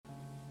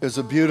It was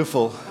a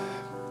beautiful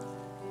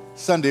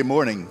Sunday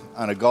morning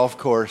on a golf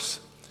course,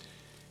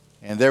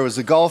 and there was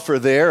a golfer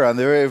there on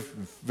the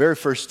very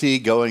first tee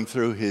going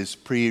through his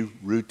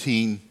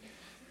pre-routine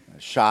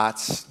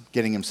shots,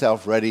 getting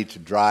himself ready to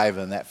drive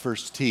on that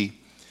first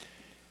tee.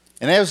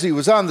 And as he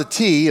was on the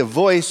tee, a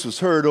voice was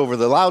heard over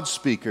the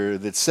loudspeaker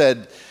that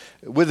said,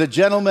 "With the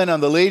gentleman on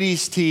the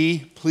ladies'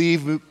 tee,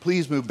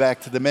 please move back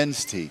to the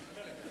men's tee."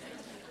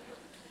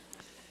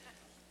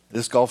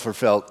 This golfer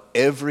felt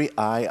every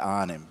eye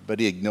on him, but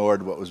he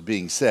ignored what was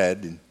being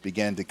said and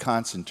began to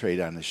concentrate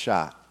on his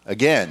shot.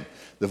 Again,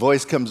 the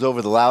voice comes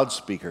over the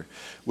loudspeaker.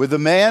 "With the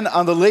man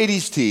on the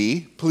ladies'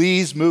 tee,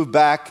 please move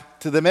back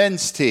to the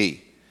men's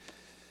tee."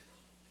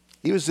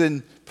 He was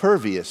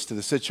impervious to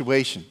the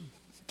situation,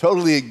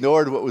 totally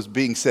ignored what was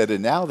being said,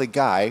 and now the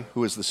guy,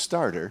 who was the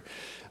starter,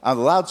 on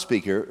the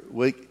loudspeaker,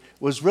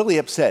 was really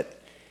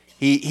upset.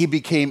 He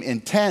became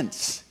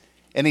intense,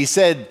 and he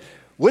said,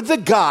 "Would the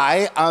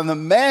guy on the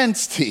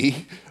man's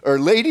tee or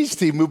ladies'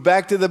 tee move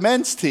back to the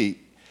men's tee?"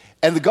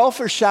 And the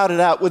golfer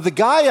shouted out, "Would the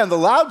guy on the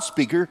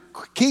loudspeaker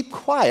keep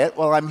quiet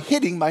while I'm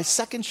hitting my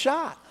second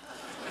shot?"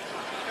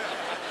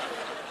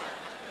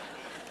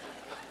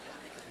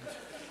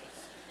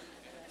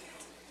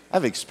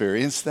 I've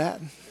experienced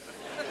that.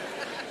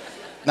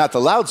 Not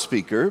the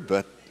loudspeaker,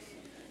 but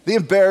the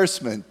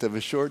embarrassment of a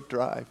short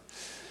drive.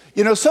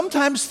 You know,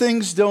 sometimes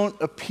things don't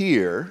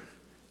appear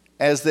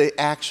as they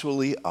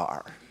actually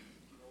are.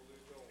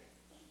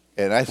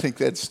 And I think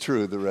that's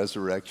true of the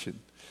resurrection.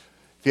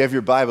 If you have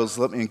your Bibles,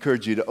 let me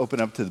encourage you to open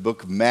up to the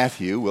book of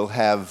Matthew. We'll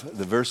have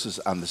the verses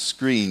on the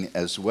screen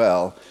as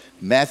well.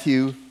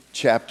 Matthew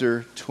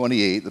chapter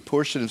 28, the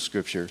portion of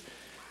Scripture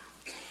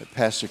that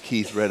Pastor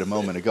Keith read a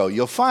moment ago.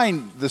 You'll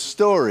find the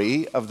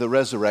story of the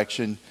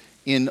resurrection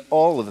in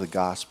all of the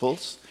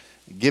Gospels,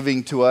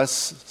 giving to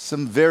us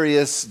some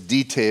various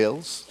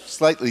details,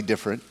 slightly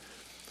different.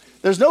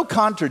 There's no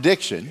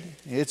contradiction.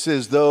 It's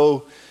as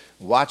though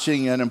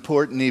watching an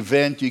important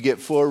event, you get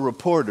four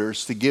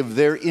reporters to give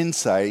their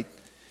insight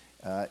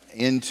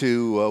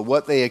into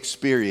what they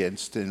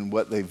experienced and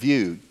what they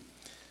viewed.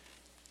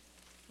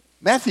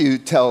 Matthew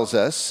tells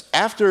us,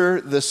 after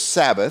the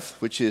Sabbath,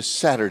 which is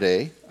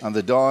Saturday, on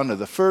the dawn of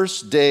the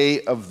first day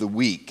of the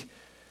week,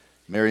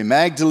 Mary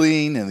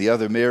Magdalene and the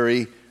other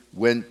Mary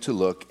went to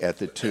look at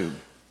the tomb.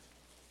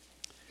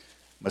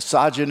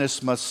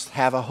 Misogynists must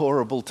have a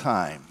horrible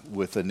time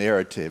with the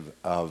narrative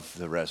of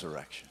the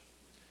resurrection.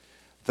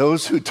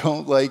 Those who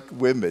don't like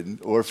women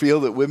or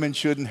feel that women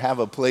shouldn't have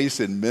a place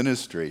in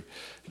ministry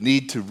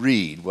need to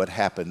read what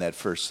happened that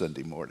first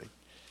Sunday morning.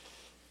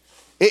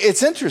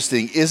 It's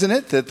interesting, isn't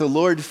it, that the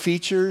Lord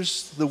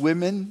features the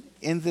women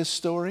in this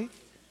story?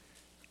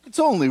 It's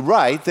only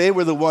right. They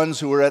were the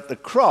ones who were at the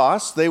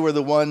cross. They were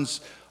the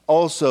ones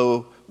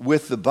also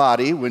with the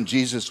body when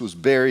Jesus was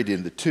buried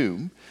in the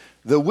tomb.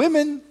 The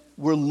women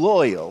were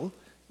loyal,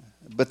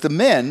 but the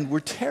men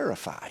were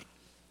terrified.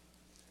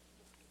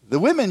 The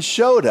women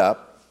showed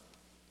up.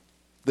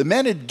 The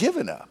men had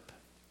given up.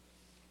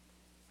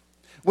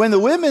 When the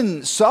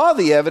women saw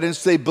the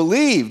evidence, they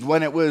believed.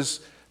 When it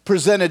was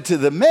presented to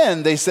the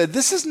men, they said,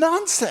 "This is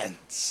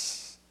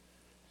nonsense."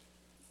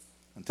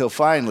 Until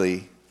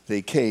finally,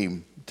 they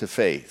came to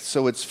faith.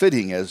 So it's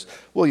fitting, as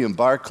William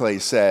Barclay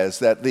says,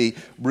 that the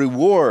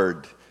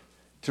reward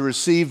to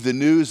receive the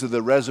news of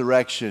the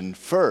resurrection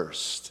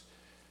first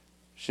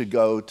should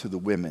go to the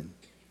women.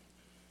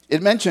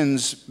 It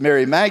mentions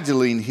Mary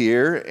Magdalene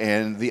here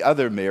and the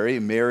other Mary,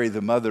 Mary the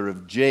mother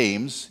of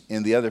James.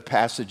 In the other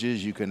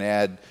passages, you can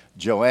add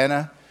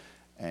Joanna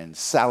and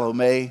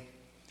Salome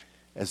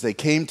as they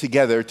came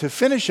together to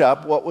finish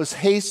up what was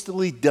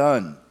hastily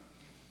done.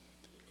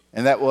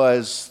 And that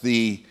was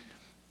the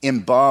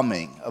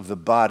embalming of the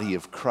body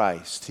of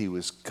Christ. He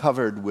was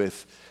covered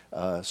with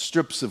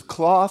strips of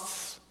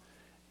cloth.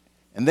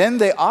 And then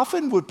they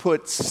often would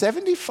put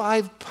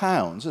 75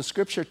 pounds, the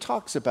scripture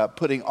talks about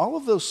putting all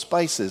of those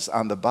spices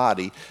on the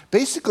body,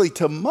 basically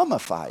to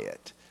mummify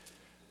it.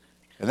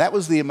 And that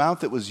was the amount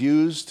that was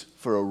used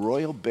for a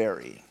royal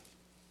burying.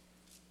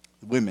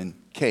 The women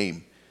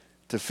came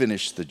to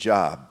finish the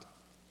job.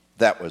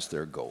 That was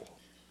their goal.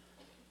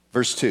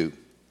 Verse 2,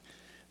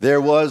 there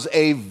was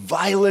a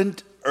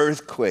violent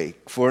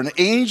earthquake, for an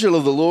angel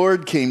of the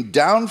Lord came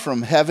down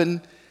from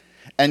heaven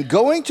and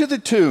going to the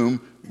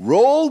tomb,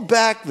 rolled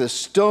back the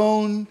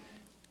stone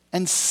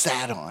and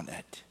sat on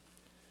it.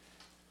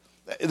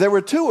 There were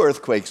two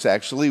earthquakes,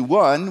 actually.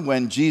 One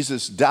when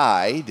Jesus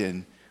died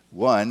and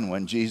one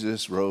when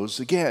Jesus rose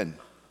again.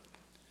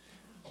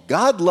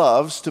 God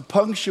loves to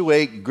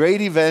punctuate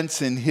great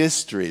events in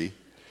history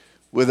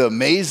with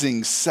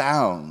amazing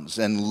sounds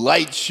and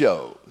light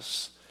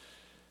shows.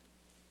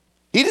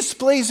 He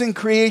displays in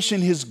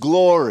creation his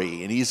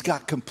glory, and he's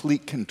got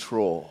complete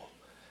control.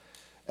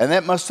 And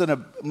that must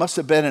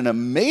have been an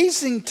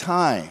amazing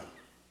time.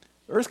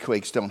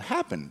 Earthquakes don't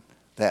happen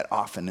that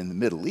often in the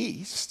Middle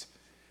East.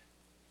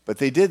 But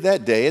they did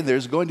that day, and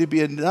there's going to be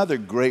another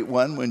great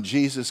one when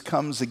Jesus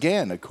comes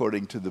again,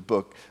 according to the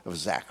book of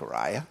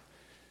Zechariah.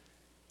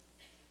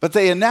 But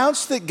they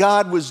announced that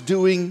God was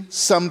doing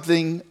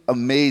something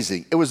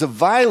amazing. It was a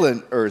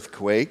violent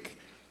earthquake.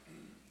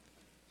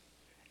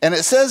 And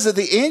it says that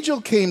the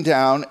angel came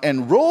down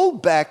and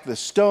rolled back the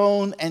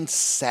stone and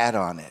sat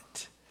on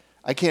it.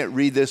 I can't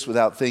read this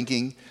without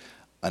thinking,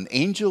 an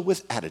angel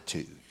with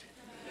attitude.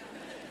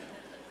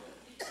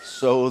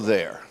 So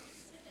there.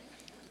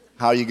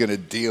 How are you going to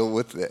deal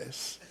with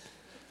this?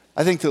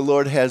 I think the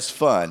Lord has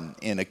fun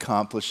in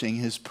accomplishing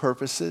his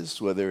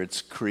purposes, whether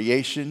it's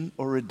creation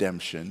or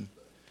redemption.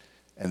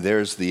 And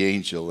there's the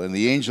angel. And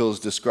the angel is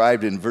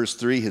described in verse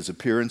 3. His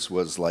appearance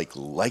was like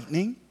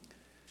lightning,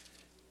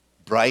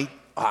 bright,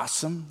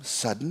 awesome,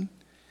 sudden.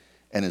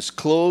 And his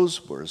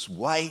clothes were as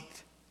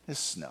white as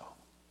snow.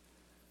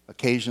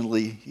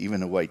 Occasionally,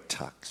 even a white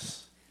tux.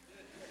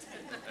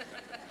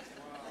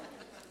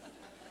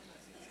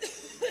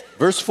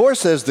 Verse 4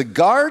 says, the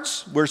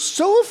guards were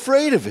so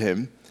afraid of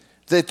him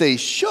that they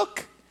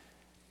shook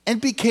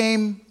and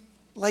became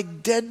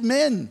like dead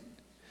men.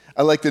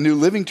 I like the New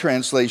Living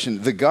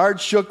Translation. The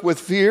guards shook with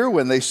fear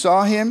when they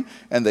saw him,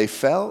 and they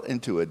fell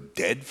into a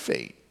dead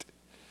faint.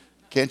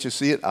 Can't you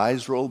see it?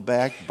 Eyes rolled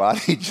back,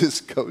 body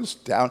just goes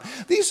down.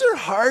 These are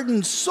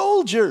hardened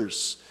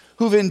soldiers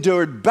who've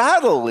endured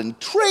battle and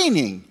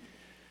training.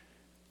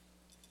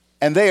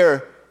 And they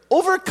are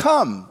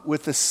overcome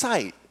with the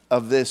sight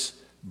of this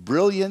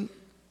brilliant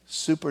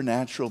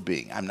supernatural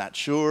being. I'm not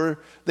sure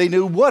they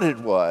knew what it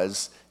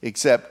was,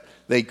 except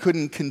they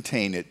couldn't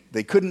contain it.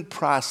 They couldn't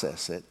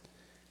process it,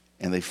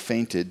 and they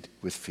fainted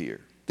with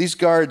fear. These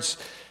guards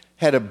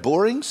had a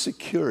boring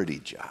security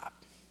job,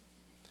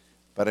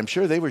 but I'm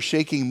sure they were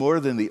shaking more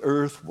than the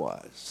earth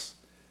was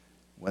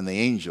when the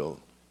angel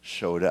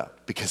showed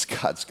up, because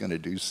God's going to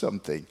do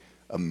something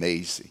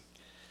amazing.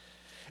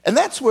 And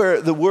that's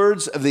where the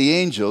words of the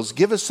angels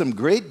give us some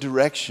great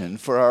direction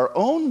for our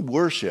own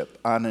worship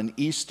on an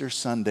Easter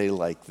Sunday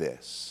like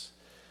this.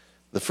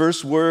 The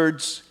first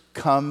words,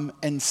 come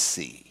and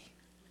see.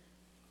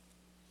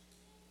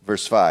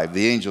 Verse 5,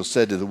 the angel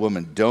said to the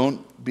woman,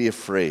 don't be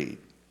afraid,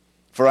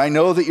 for I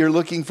know that you're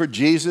looking for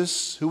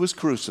Jesus who was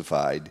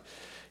crucified.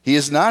 He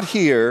is not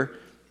here,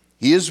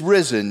 he is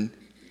risen,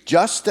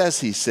 just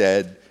as he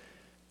said.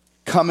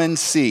 Come and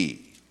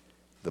see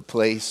the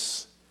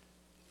place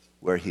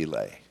where he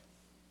lay.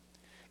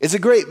 It's a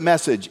great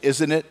message,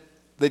 isn't it?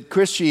 That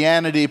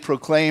Christianity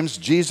proclaims,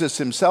 Jesus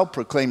himself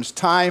proclaims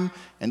time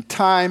and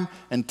time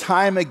and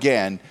time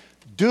again,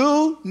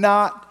 do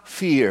not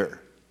fear.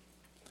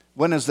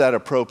 When is that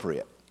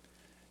appropriate?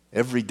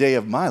 Every day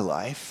of my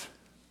life.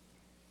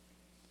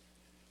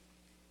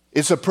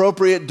 It's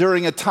appropriate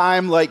during a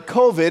time like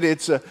COVID.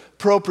 It's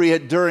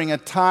appropriate during a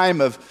time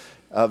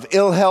of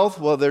ill health,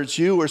 whether it's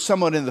you or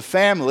someone in the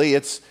family.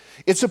 It's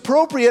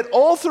appropriate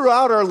all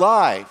throughout our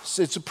lives.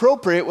 It's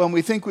appropriate when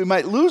we think we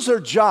might lose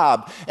our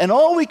job, and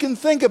all we can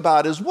think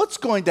about is what's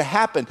going to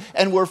happen,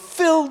 and we're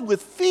filled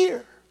with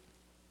fear.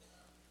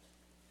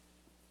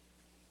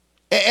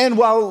 And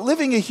while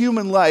living a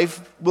human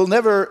life will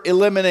never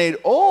eliminate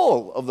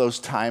all of those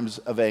times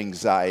of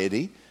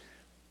anxiety,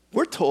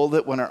 we're told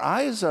that when our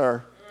eyes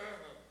are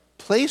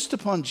placed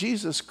upon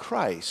Jesus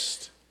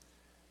Christ,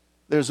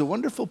 there's a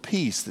wonderful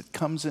peace that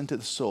comes into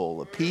the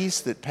soul, a peace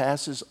that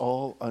passes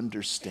all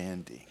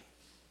understanding.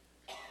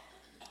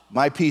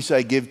 My peace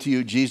I give to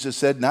you, Jesus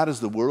said, not as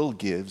the world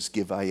gives,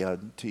 give I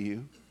unto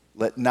you.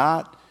 Let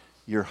not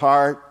your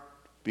heart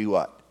be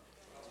what?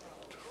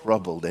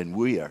 Troubled. And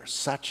we are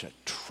such a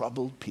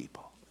troubled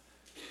people.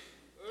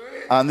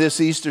 On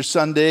this Easter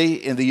Sunday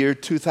in the year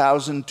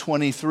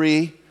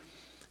 2023,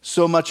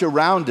 so much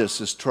around us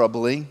is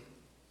troubling.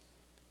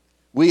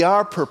 We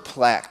are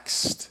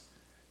perplexed.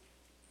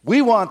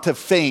 We want to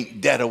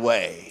faint dead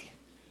away.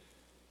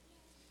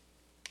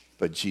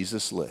 But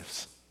Jesus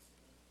lives.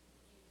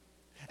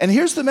 And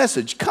here's the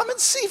message. Come and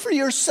see for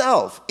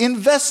yourself.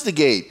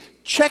 Investigate.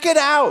 Check it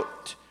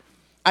out.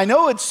 I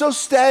know it's so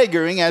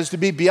staggering as to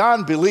be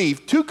beyond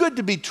belief, too good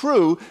to be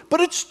true,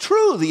 but it's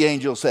true, the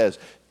angel says.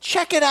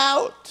 Check it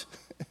out.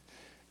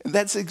 And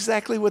that's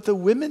exactly what the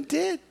women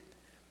did.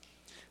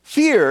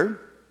 Fear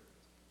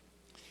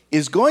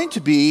is going to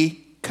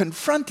be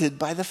confronted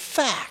by the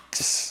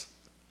facts.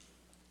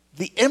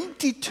 The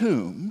empty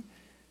tomb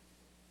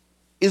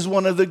is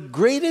one of the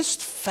greatest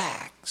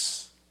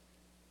facts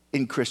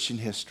in Christian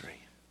history.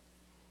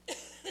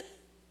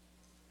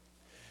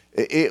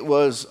 It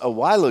was a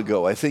while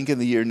ago, I think in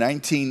the year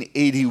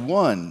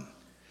 1981,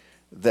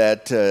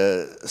 that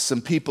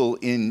some people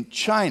in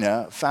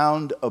China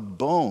found a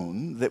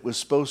bone that was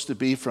supposed to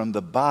be from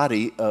the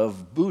body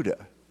of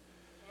Buddha.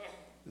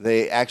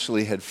 They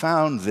actually had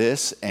found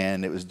this,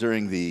 and it was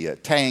during the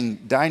Tang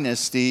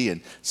Dynasty,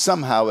 and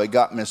somehow it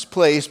got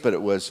misplaced, but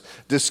it was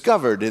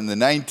discovered in the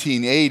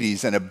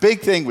 1980s, and a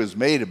big thing was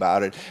made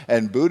about it,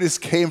 and Buddhists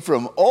came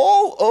from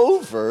all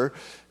over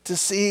to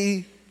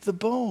see the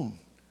bone.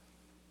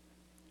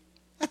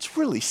 That's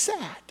really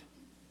sad.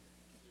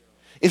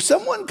 If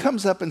someone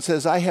comes up and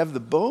says, I have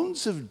the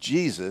bones of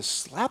Jesus,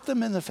 slap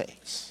them in the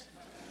face.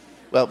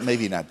 Well,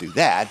 maybe not do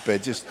that,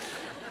 but just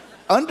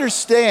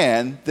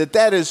understand that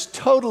that is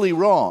totally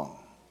wrong.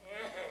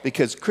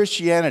 Because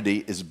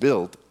Christianity is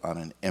built on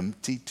an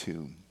empty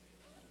tomb.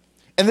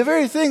 And the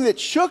very thing that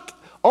shook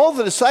all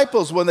the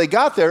disciples when they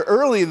got there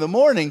early in the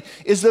morning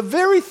is the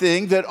very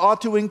thing that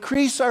ought to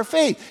increase our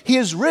faith. He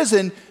is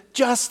risen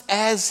just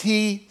as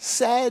he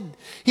said.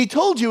 He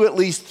told you at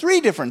least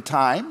 3 different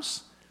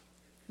times,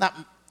 not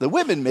the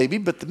women maybe,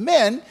 but the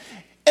men,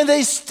 and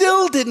they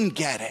still didn't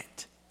get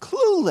it.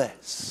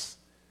 Clueless.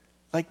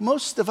 Like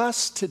most of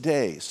us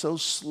today, so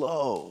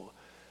slow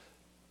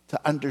to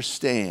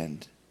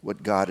understand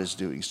what God is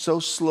doing, so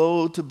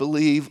slow to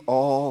believe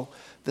all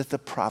that the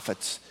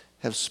prophets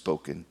have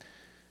spoken,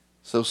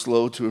 so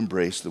slow to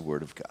embrace the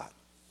Word of God.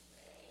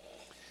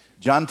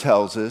 John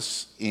tells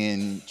us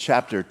in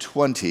chapter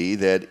 20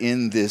 that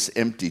in this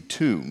empty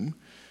tomb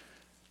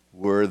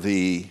were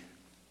the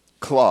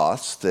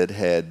cloths that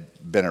had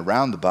been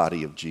around the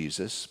body of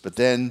Jesus, but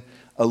then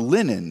a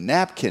linen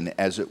napkin,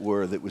 as it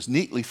were, that was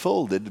neatly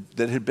folded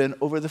that had been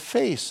over the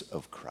face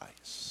of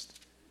Christ.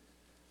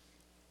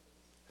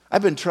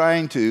 I've been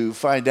trying to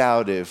find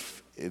out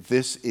if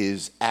this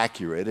is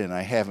accurate, and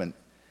I haven't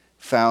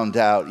found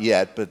out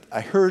yet, but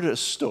I heard a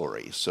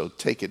story, so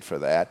take it for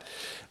that,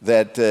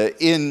 that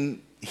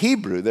in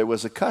Hebrew there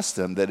was a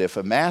custom that if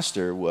a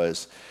master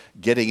was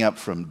getting up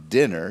from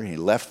dinner, he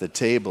left the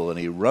table and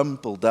he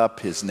rumpled up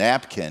his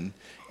napkin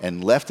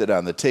and left it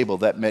on the table,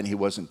 that meant he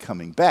wasn't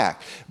coming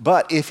back.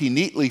 But if he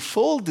neatly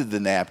folded the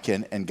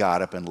napkin and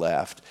got up and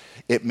left,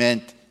 it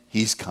meant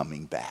he's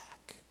coming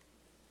back.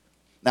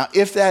 Now,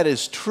 if that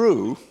is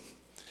true,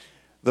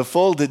 the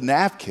folded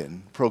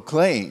napkin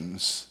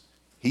proclaims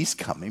he's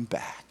coming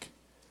back.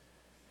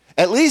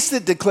 At least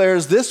it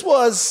declares this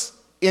was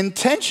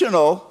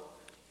intentional.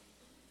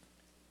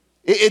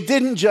 It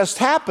didn't just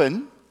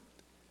happen,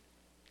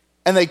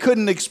 and they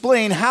couldn't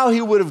explain how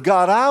he would have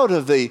got out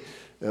of the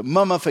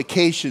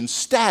mummification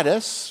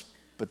status,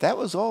 but that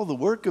was all the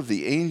work of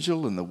the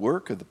angel and the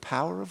work of the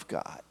power of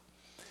God.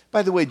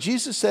 By the way,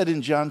 Jesus said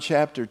in John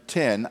chapter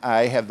 10,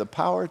 I have the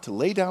power to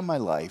lay down my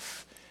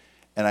life,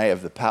 and I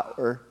have the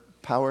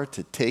power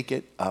to take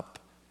it up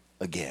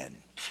again.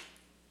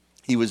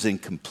 He was in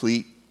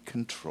complete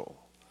control.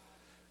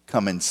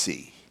 Come and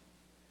see.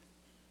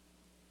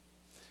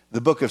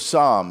 The book of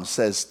Psalms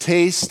says,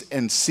 taste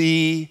and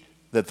see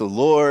that the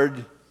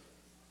Lord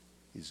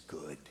is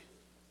good.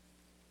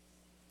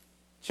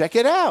 Check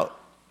it out.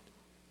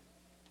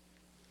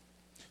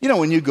 You know,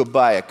 when you go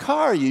buy a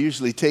car, you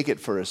usually take it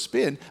for a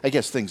spin. I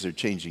guess things are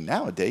changing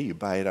nowadays. You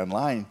buy it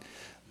online,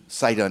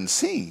 sight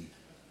unseen.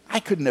 I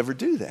could never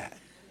do that.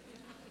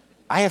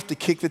 I have to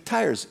kick the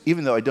tires,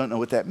 even though I don't know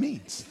what that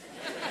means.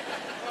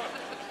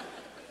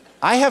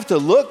 I have to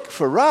look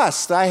for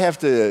rust. I have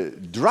to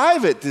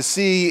drive it to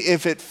see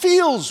if it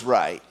feels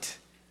right.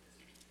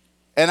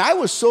 And I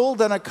was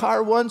sold on a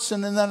car once,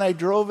 and then I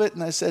drove it,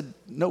 and I said,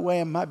 no way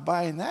am I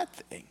buying that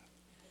thing.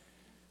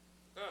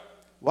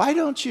 Why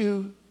don't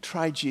you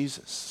try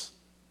Jesus?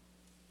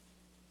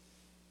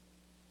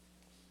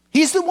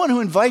 He's the one who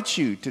invites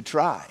you to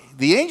try.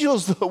 The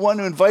angel's the one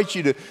who invites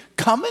you to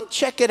come and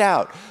check it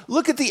out.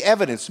 Look at the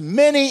evidence.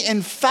 Many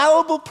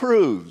infallible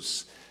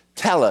proofs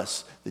tell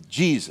us that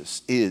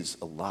Jesus is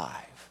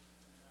alive.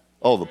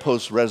 Oh, the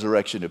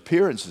post-resurrection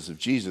appearances of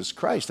Jesus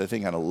Christ, I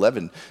think on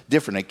 11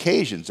 different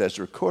occasions as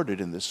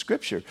recorded in the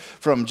scripture,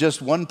 from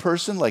just one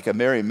person like a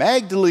Mary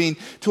Magdalene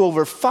to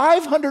over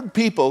 500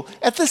 people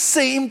at the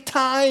same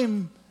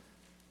time,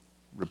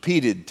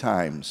 repeated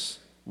times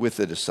with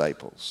the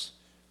disciples.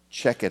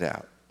 Check it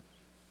out.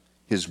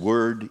 His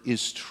word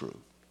is true.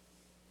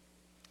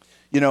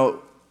 You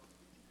know,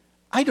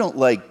 I don't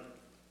like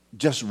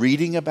just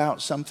reading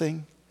about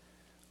something.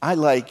 I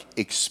like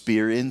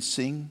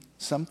experiencing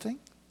something.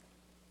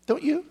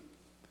 Don't you?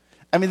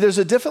 I mean, there's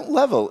a different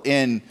level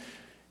in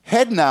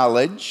head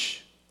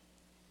knowledge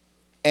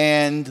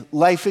and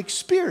life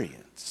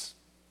experience.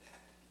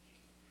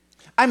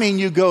 I mean,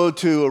 you go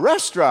to a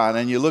restaurant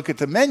and you look at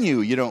the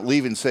menu, you don't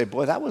leave and say,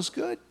 boy, that was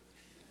good.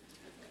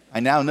 I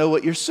now know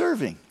what you're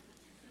serving.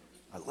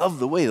 I love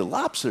the way the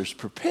lobster's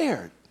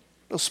prepared.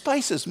 Those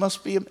spices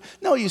must be...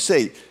 No, you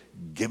say,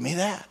 give me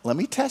that. Let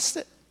me test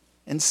it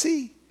and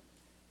see.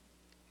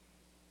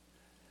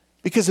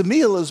 Because a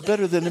meal is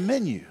better than a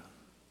menu.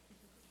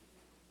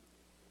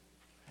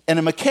 And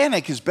a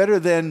mechanic is better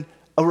than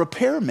a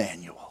repair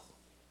manual.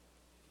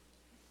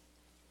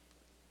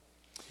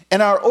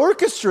 And our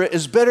orchestra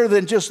is better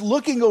than just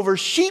looking over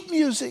sheet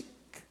music.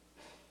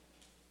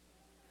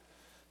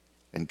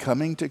 And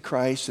coming to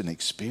Christ and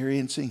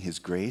experiencing His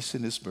grace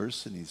and His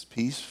mercy and His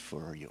peace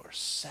for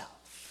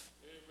yourself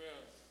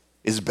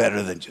is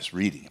better than just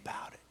reading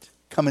about it.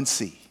 Come and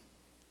see.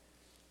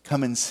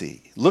 Come and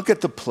see. Look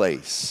at the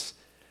place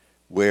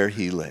where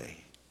He lay.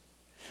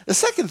 The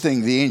second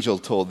thing the angel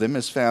told them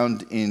is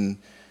found in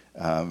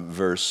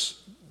verse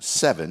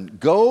 7.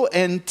 Go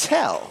and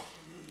tell.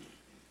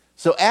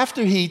 So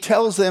after He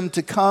tells them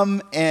to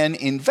come and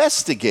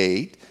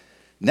investigate,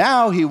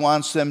 now He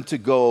wants them to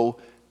go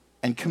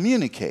and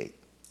communicate.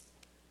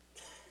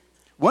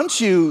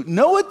 Once you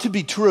know it to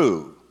be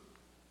true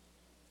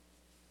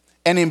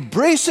and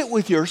embrace it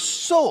with your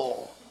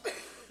soul,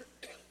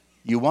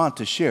 You want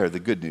to share the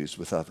good news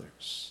with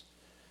others.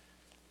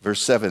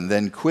 Verse 7,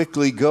 then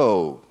quickly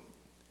go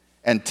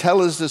and tell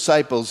his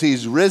disciples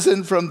he's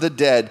risen from the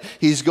dead.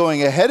 He's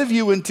going ahead of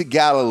you into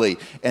Galilee,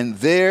 and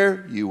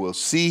there you will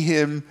see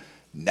him.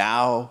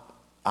 Now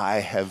I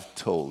have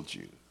told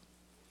you.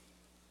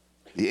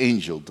 The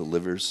angel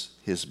delivers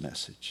his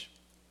message.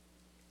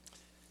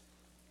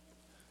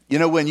 You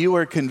know, when you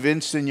are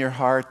convinced in your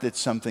heart that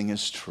something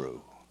is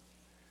true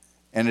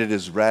and it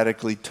has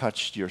radically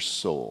touched your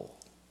soul,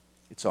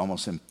 it's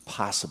almost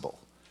impossible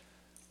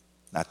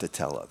not to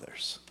tell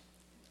others.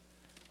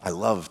 I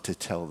love to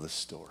tell the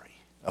story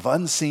of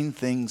unseen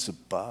things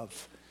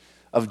above,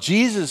 of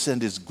Jesus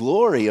and his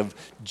glory, of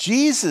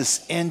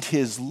Jesus and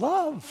his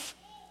love.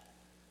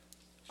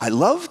 I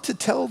love to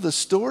tell the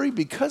story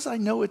because I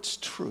know it's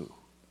true.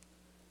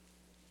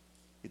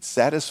 It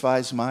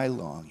satisfies my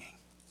longing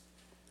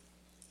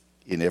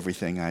in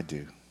everything I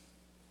do.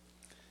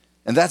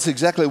 And that's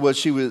exactly what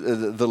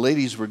the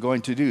ladies were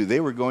going to do. They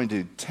were going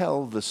to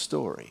tell the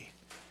story.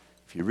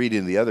 If you read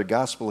in the other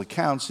gospel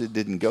accounts, it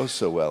didn't go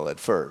so well at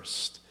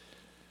first.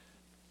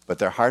 But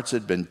their hearts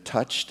had been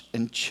touched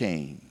and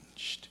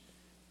changed,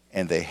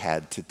 and they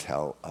had to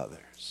tell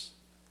others.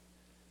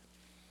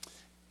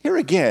 Here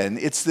again,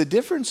 it's the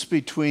difference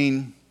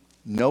between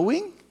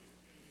knowing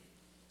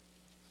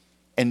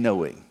and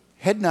knowing.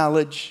 Head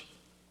knowledge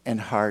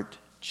and heart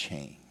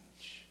change.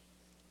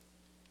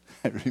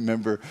 I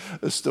remember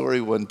a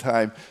story one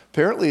time.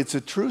 Apparently, it's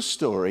a true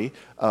story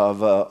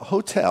of a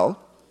hotel.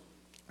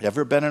 You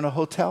ever been in a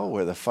hotel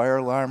where the fire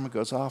alarm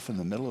goes off in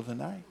the middle of the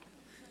night?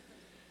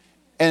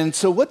 And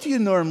so what do you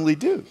normally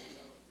do?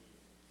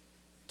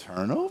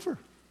 Turn over.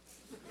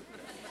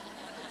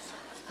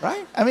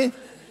 Right? I mean,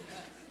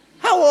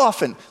 how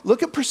often?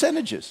 Look at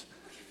percentages.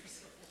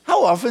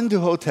 How often do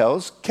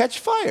hotels catch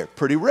fire?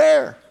 Pretty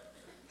rare.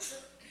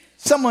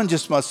 Someone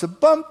just must have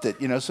bumped it,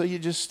 so you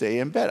just stay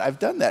in bed. I've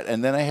done that.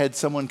 And then I had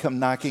someone come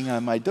knocking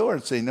on my door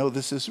and say, no,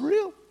 this is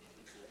real.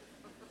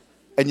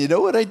 And you know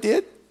what I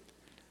did?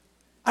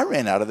 I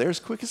ran out of there as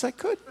quick as I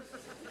could.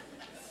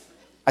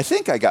 I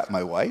think I got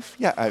my wife.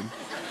 Yeah,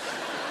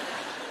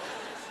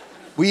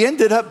 we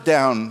ended up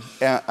down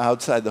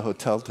outside the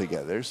hotel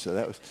together, so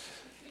that was...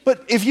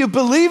 But if you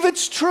believe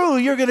it's true,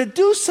 you're going to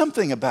do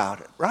something about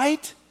it,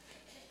 right?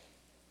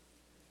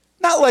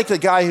 Not like the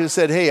guy who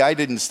said, hey, I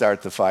didn't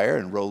start the fire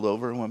and rolled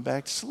over and went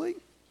back to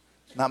sleep.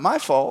 Not my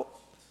fault.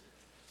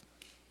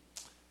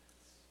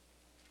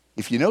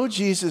 If you know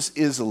Jesus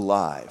is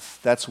alive,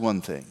 that's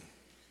one thing.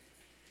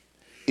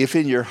 If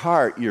in your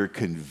heart you're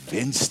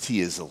convinced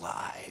he is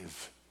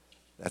alive,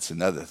 that's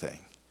another thing.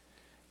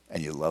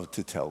 And you love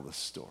to tell the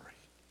story.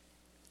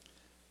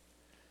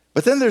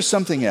 But then there's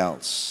something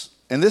else.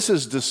 And this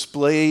is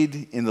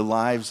displayed in the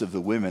lives of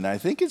the women. I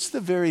think it's the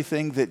very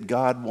thing that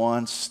God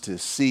wants to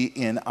see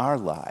in our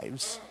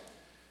lives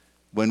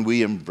when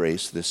we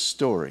embrace this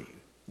story.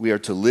 We are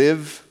to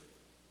live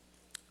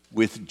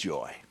with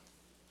joy.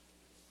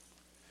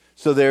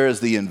 So there is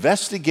the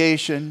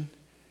investigation,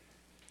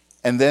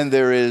 and then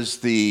there is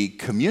the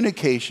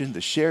communication,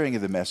 the sharing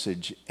of the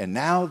message, and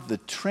now the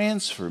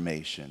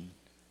transformation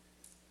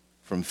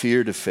from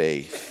fear to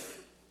faith.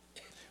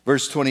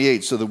 Verse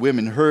 28, so the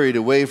women hurried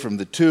away from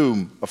the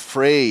tomb,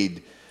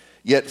 afraid,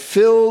 yet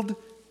filled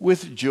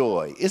with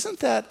joy. Isn't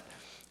that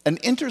an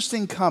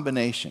interesting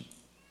combination?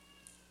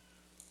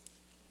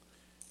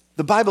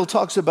 The Bible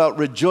talks about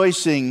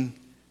rejoicing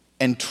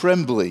and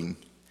trembling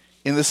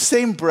in the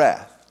same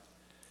breath.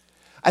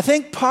 I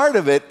think part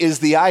of it is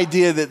the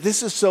idea that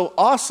this is so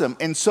awesome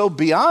and so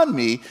beyond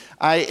me,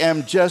 I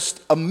am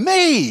just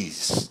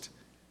amazed.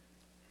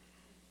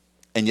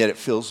 And yet it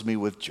fills me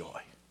with joy.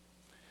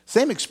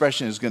 Same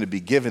expression is going to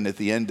be given at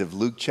the end of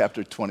Luke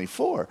chapter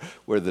 24,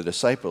 where the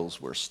disciples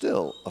were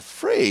still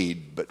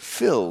afraid but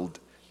filled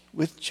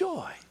with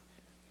joy.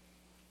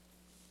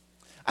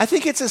 I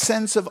think it's a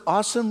sense of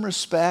awesome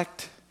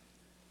respect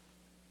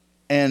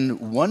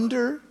and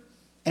wonder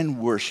and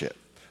worship.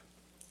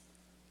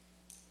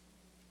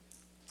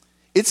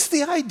 It's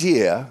the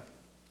idea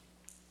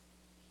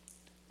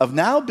of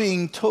now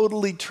being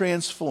totally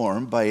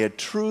transformed by a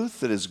truth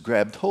that has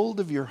grabbed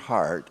hold of your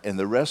heart, and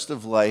the rest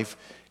of life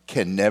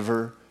can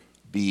never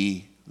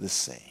be the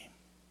same.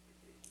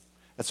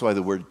 That's why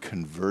the word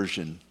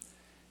conversion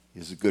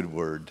is a good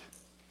word.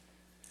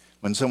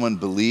 When someone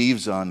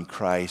believes on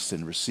Christ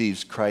and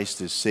receives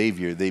Christ as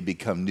Savior, they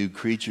become new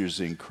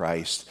creatures in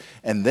Christ.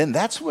 And then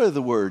that's where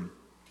the word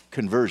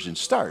conversion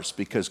starts,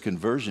 because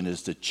conversion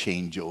is to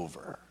change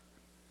over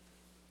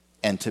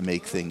and to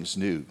make things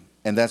new.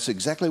 And that's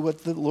exactly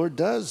what the Lord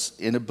does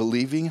in a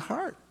believing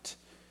heart.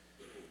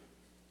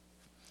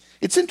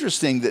 It's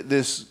interesting that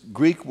this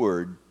Greek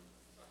word,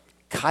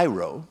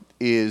 Chairo,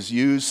 is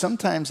used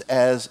sometimes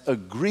as a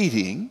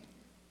greeting.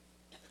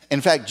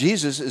 In fact,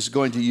 Jesus is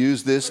going to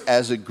use this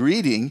as a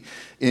greeting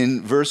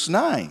in verse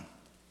 9.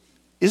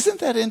 Isn't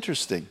that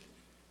interesting?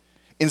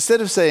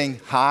 Instead of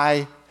saying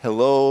hi,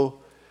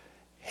 hello,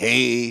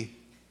 hey,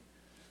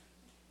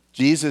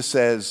 Jesus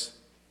says,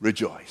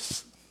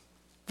 rejoice.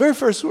 Very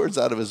first words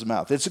out of his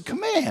mouth. It's a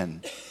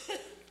command.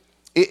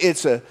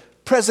 It's a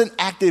present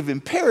active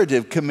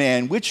imperative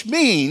command, which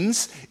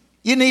means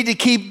you need to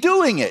keep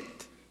doing it.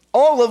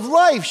 All of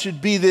life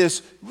should be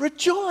this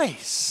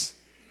rejoice.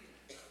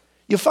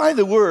 You find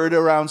the word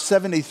around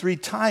 73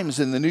 times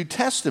in the New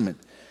Testament.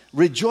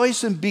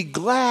 Rejoice and be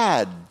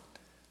glad,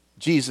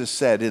 Jesus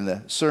said in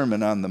the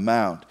Sermon on the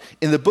Mount.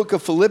 In the book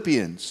of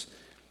Philippians,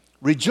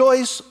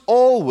 rejoice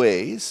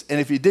always, and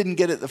if you didn't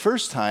get it the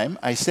first time,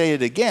 I say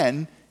it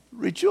again,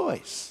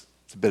 rejoice.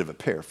 It's a bit of a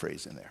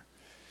paraphrase in there.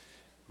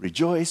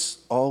 Rejoice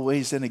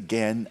always, and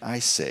again I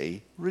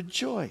say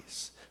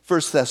rejoice.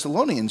 1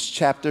 Thessalonians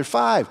chapter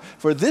 5,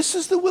 for this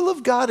is the will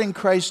of God in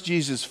Christ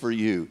Jesus for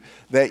you,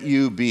 that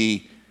you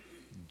be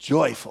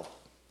joyful.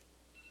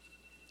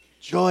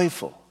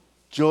 Joyful.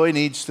 Joy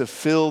needs to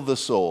fill the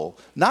soul.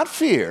 Not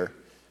fear,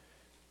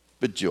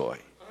 but joy.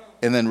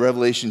 And then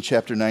Revelation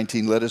chapter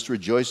 19, let us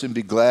rejoice and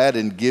be glad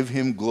and give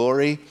him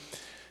glory,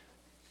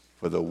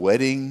 for the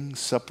wedding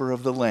supper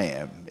of the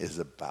Lamb is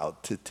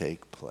about to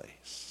take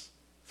place.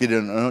 If you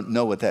don't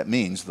know what that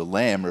means, the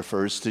Lamb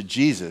refers to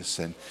Jesus.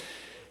 And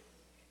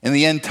in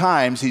the end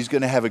times, he's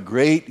going to have a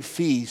great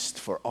feast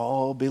for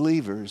all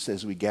believers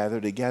as we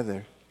gather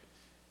together.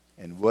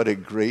 And what a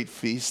great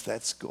feast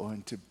that's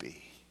going to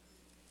be.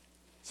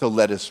 So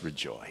let us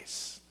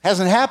rejoice.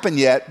 Hasn't happened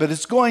yet, but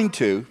it's going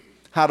to.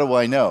 How do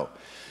I know?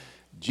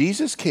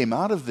 Jesus came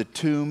out of the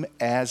tomb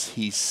as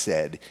he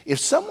said. If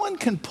someone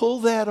can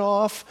pull that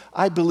off,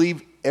 I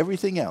believe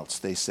everything else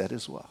they said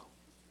as well.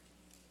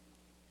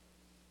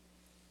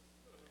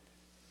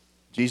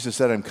 Jesus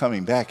said, I'm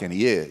coming back, and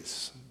he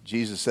is.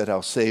 Jesus said,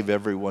 I'll save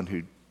everyone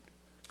who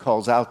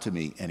calls out to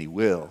me, and he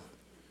will.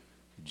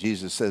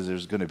 Jesus says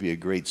there's going to be a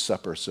great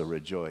supper, so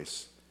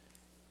rejoice,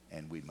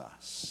 and we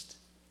must.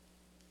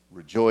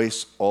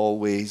 Rejoice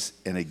always,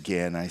 and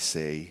again I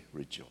say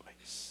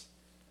rejoice.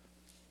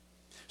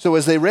 So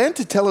as they ran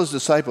to tell his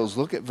disciples,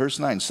 look at verse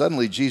 9.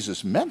 Suddenly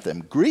Jesus met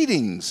them.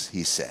 Greetings,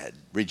 he said.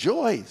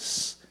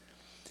 Rejoice.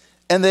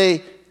 And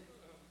they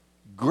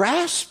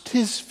grasped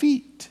his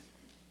feet.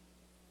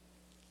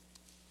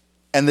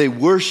 And they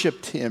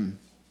worshiped him.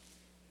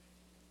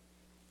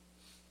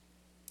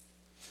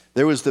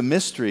 There was the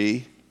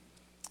mystery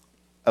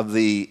of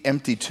the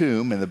empty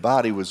tomb, and the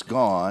body was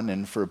gone,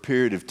 and for a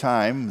period of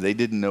time they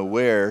didn't know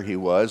where he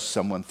was.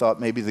 Someone thought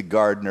maybe the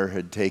gardener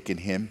had taken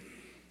him.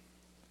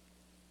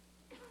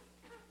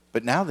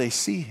 But now they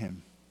see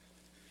him,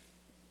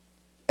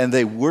 and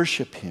they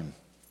worship him.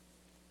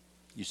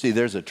 You see,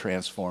 there's a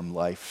transformed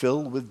life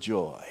filled with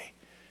joy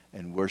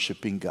and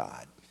worshiping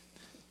God.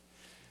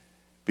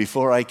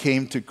 Before I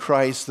came to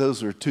Christ,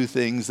 those were two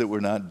things that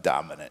were not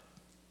dominant.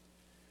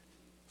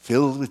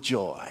 Filled with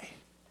joy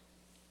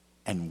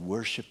and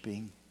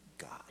worshiping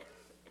God.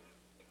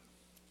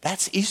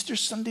 That's Easter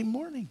Sunday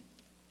morning.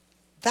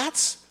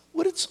 That's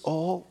what it's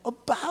all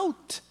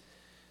about.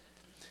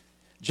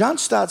 John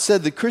Stott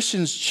said the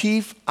Christian's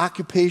chief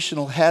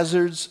occupational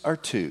hazards are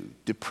two: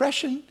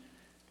 depression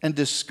and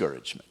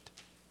discouragement.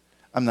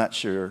 I'm not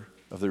sure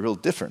of the real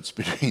difference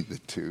between the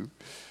two,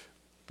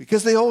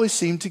 because they always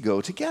seem to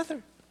go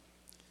together.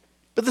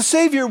 But the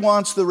Savior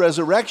wants the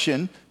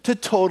resurrection to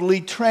totally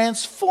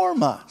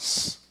transform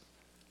us.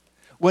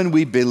 When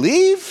we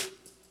believe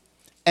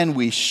and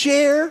we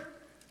share,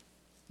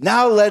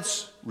 now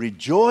let's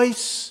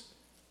rejoice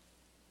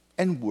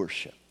and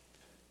worship.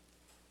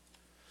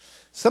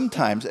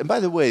 Sometimes, and by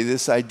the way,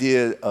 this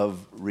idea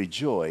of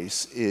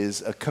rejoice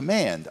is a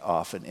command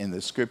often in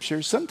the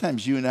Scripture.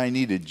 Sometimes you and I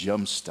need a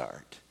jump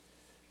start.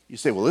 You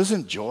say, well,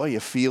 isn't joy a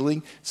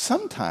feeling?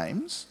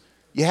 Sometimes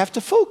you have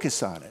to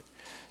focus on it.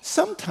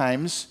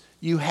 Sometimes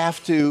you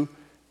have to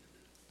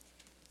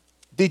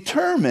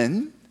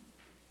determine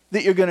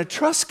that you're going to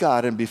trust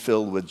God and be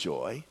filled with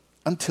joy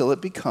until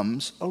it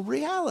becomes a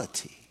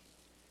reality.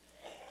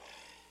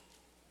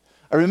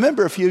 I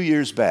remember a few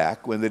years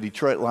back when the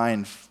Detroit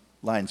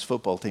Lions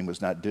football team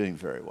was not doing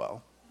very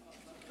well.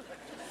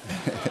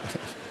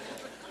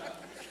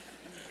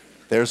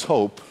 There's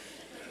hope.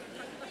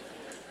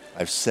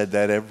 I've said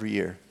that every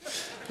year.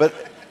 But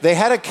they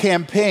had a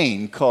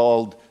campaign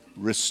called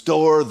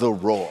Restore the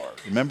Roar.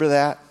 Remember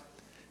that?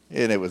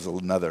 And it was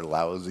another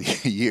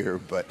lousy year,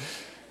 but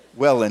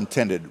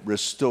well-intended.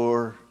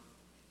 Restore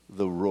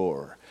the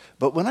roar.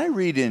 But when I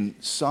read in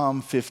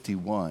Psalm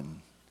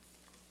 51,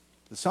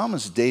 the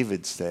psalmist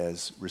David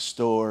says,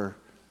 restore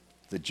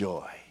the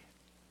joy.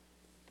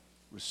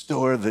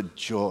 Restore the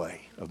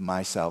joy of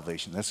my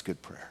salvation. That's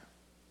good prayer.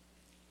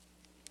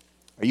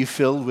 Are you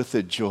filled with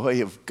the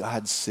joy of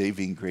God's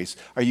saving grace?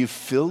 Are you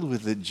filled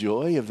with the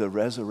joy of the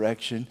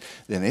resurrection?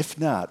 Then if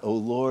not, O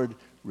Lord,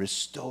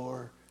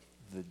 restore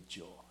the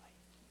joy,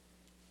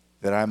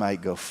 that I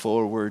might go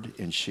forward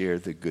and share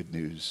the good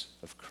news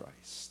of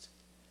Christ.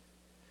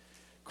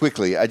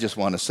 Quickly, I just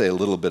want to say a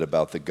little bit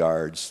about the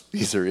guards.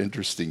 These are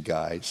interesting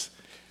guys.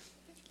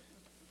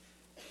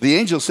 The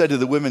angel said to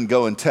the women,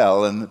 go and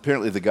tell, and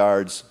apparently the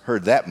guards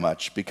heard that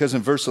much, because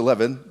in verse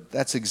 11,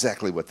 that's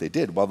exactly what they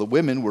did. While the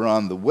women were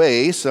on the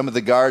way, some of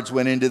the guards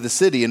went into the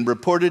city and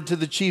reported to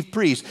the chief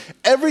priest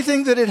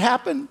everything that had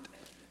happened.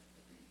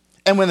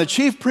 And when the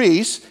chief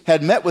priests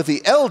had met with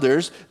the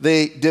elders,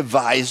 they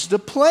devised a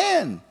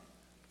plan.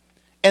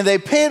 And they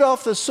paid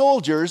off the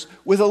soldiers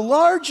with a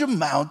large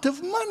amount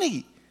of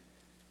money.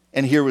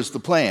 And here was the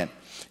plan.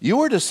 You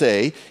were to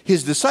say,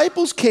 his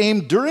disciples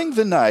came during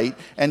the night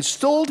and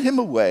took him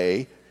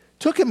away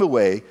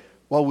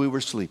while we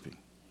were sleeping.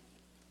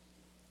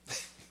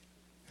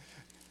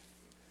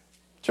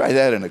 Try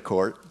that in a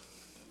court.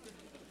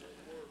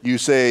 You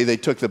say they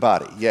took the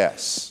body.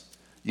 Yes.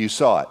 You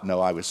saw it. No,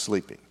 I was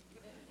sleeping.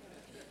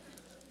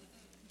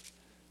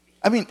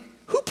 I mean,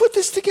 who put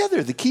this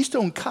together? The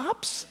Keystone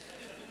Cops?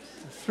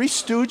 Three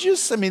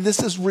Stooges? I mean,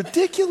 this is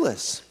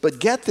ridiculous. But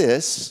get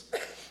this.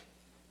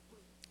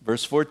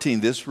 Verse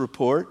 14, this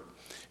report,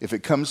 if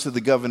it comes to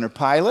the governor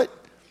Pilate,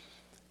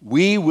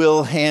 we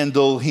will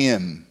handle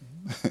him.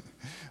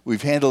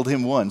 We've handled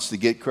him once to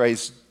get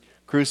Christ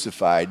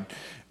crucified.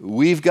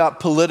 We've got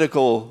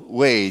political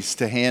ways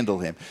to handle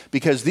him.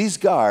 Because these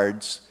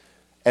guards,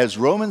 as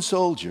Roman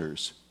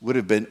soldiers, would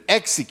have been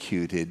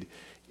executed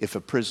if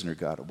a prisoner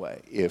got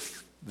away,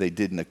 if they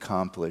didn't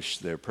accomplish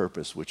their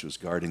purpose, which was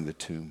guarding the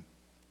tomb.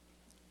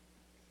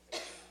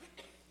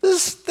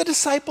 The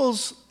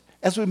disciples,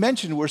 as we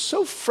mentioned, were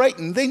so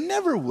frightened, they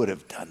never would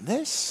have done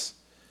this.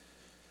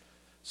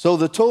 So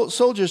the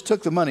soldiers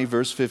took the money,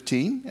 verse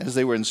 15, as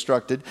they were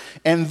instructed.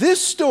 And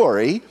this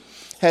story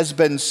has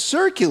been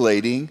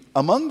circulating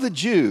among the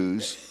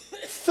Jews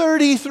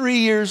 33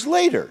 years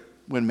later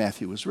when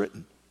Matthew was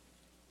written,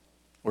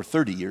 or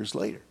 30 years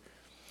later.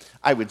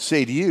 I would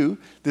say to you,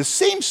 the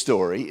same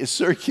story is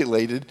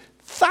circulated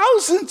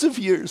thousands of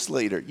years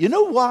later. You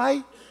know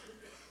why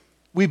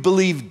we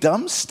believe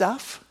dumb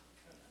stuff?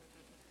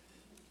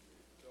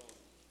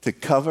 To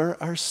cover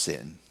our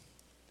sin.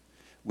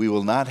 We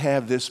will not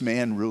have this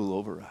man rule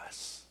over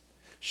us.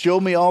 Show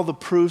me all the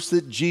proofs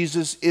that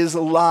Jesus is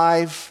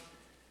alive.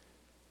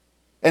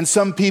 And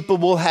some people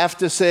will have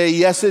to say,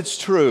 yes, it's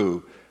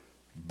true,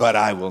 but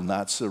I will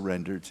not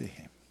surrender to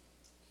him.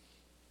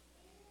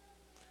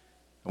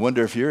 I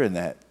wonder if you're in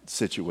that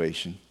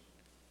situation.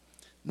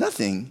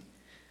 Nothing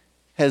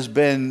has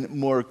been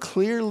more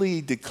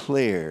clearly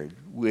declared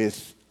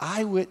with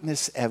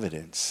eyewitness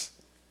evidence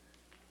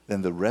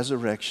than the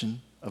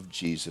resurrection of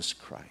Jesus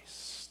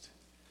Christ.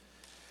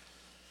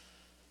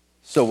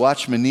 So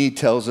Watchman Nee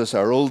tells us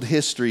our old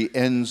history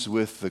ends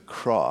with the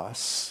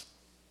cross.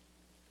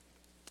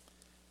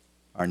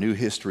 Our new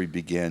history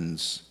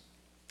begins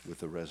with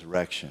the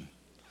resurrection.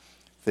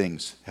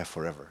 Things have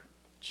forever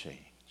changed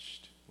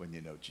when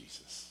you know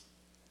Jesus.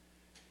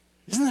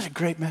 Isn't that a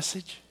great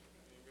message?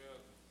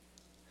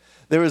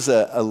 There was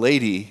a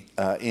lady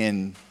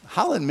in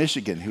Holland,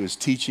 Michigan, who was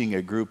teaching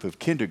a group of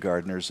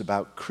kindergartners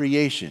about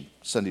creation,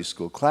 Sunday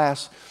school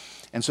class.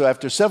 And so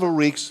after several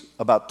weeks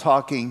about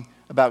talking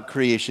about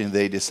creation,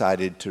 they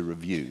decided to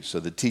review. So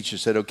the teacher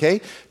said,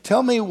 okay,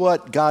 tell me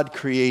what God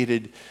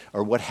created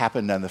or what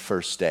happened on the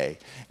first day.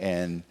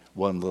 And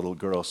one little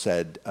girl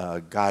said,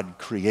 God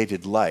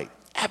created light.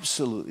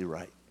 Absolutely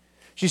right.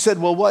 She said,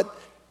 well, what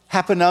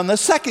happened on the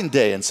second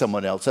day? And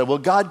someone else said, well,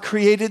 God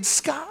created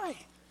sky.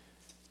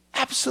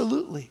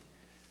 Absolutely.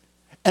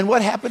 And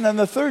what happened on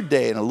the third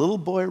day? And a little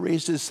boy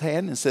raised his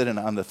hand and said, and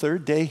on the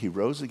third day, he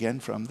rose again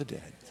from the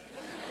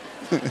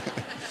dead.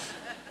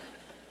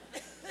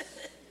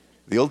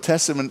 The Old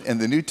Testament and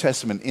the New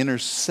Testament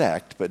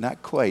intersect, but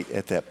not quite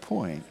at that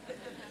point.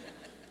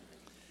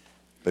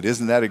 But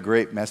isn't that a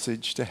great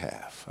message to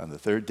have? On the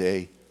third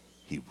day,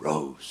 he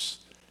rose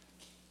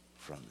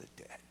from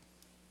the dead.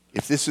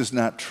 If this is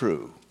not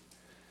true,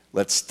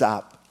 let's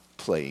stop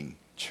playing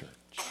church.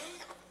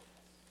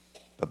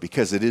 But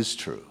because it is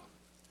true,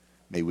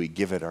 may we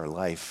give it our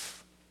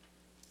life,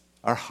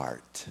 our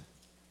heart,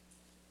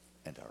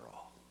 and our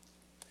all.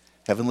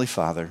 Heavenly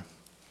Father,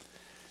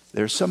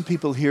 there are some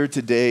people here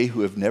today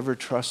who have never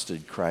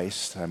trusted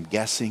Christ, I'm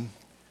guessing.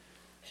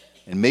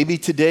 And maybe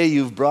today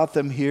you've brought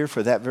them here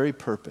for that very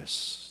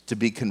purpose, to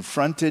be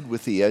confronted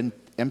with the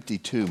empty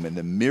tomb and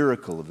the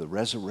miracle of the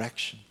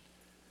resurrection.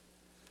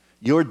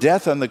 Your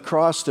death on the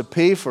cross to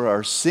pay for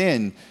our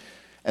sin,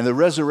 and the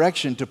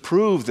resurrection to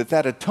prove that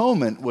that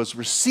atonement was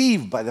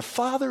received by the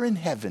Father in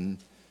heaven,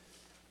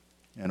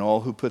 and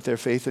all who put their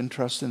faith and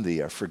trust in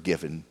thee are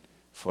forgiven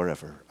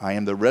forever. I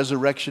am the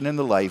resurrection and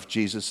the life,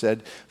 Jesus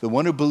said. The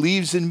one who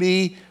believes in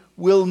me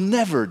will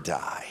never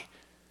die.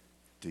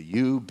 Do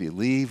you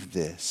believe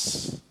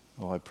this?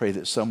 Oh, I pray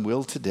that some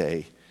will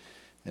today.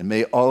 And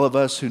may all of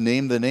us who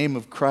name the name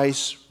of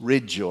Christ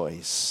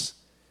rejoice,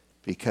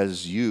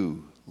 because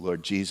you,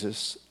 Lord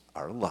Jesus,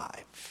 are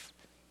alive.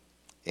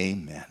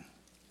 Amen.